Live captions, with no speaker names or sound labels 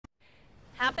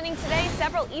Happening today,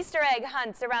 several Easter egg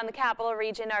hunts around the capital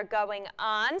region are going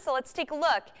on, so let's take a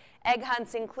look. Egg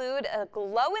hunts include a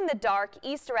glow-in-the-dark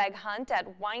Easter egg hunt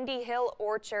at Windy Hill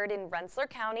Orchard in Rensselaer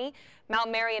County.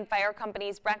 Mount Marion Fire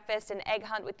Company's breakfast and egg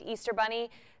hunt with the Easter Bunny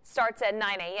starts at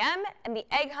 9 a.m. and the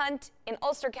egg hunt in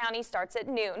Ulster County starts at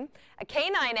noon. A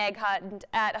canine egg hunt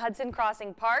at Hudson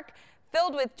Crossing Park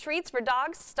filled with treats for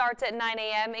dogs starts at 9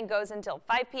 a.m. and goes until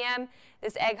 5 p.m.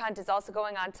 This egg hunt is also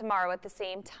going on tomorrow at the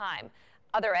same time.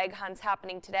 Other egg hunts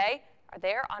happening today are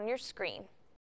there on your screen.